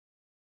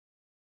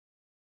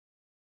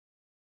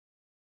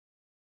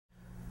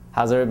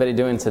How's everybody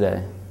doing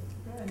today?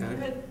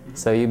 Good.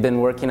 So you've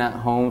been working at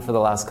home for the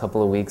last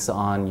couple of weeks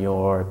on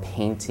your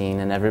painting,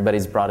 and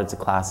everybody's brought it to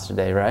class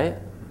today, right?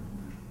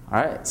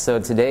 All right, so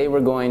today we're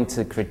going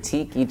to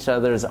critique each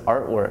other's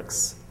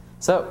artworks.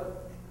 So,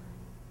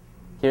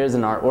 here's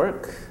an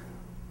artwork.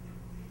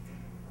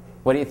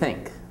 What do you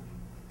think?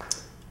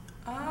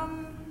 Well,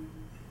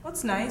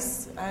 it's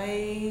nice.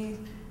 I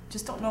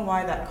just don't know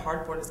why that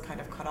cardboard is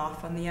kind of cut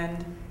off on the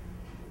end.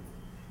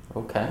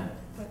 Okay.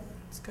 But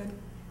it's good.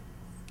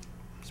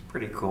 It's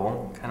pretty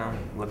cool. Kind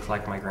of looks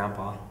like my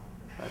grandpa.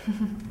 But,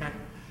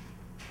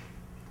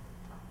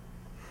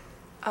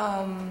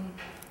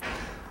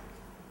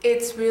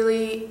 It's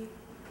really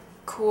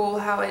cool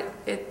how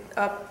it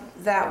up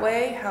that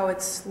way, how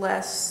it's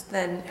less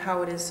than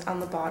how it is on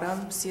the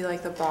bottom. See,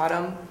 like the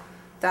bottom,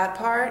 that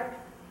part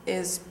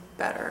is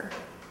better.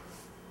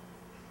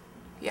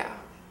 Yeah.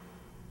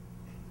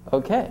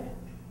 Okay.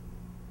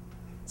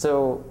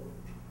 So,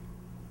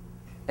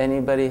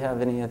 anybody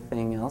have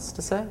anything else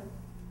to say?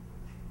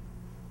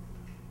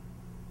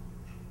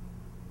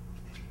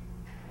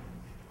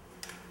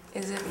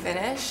 Is it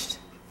finished?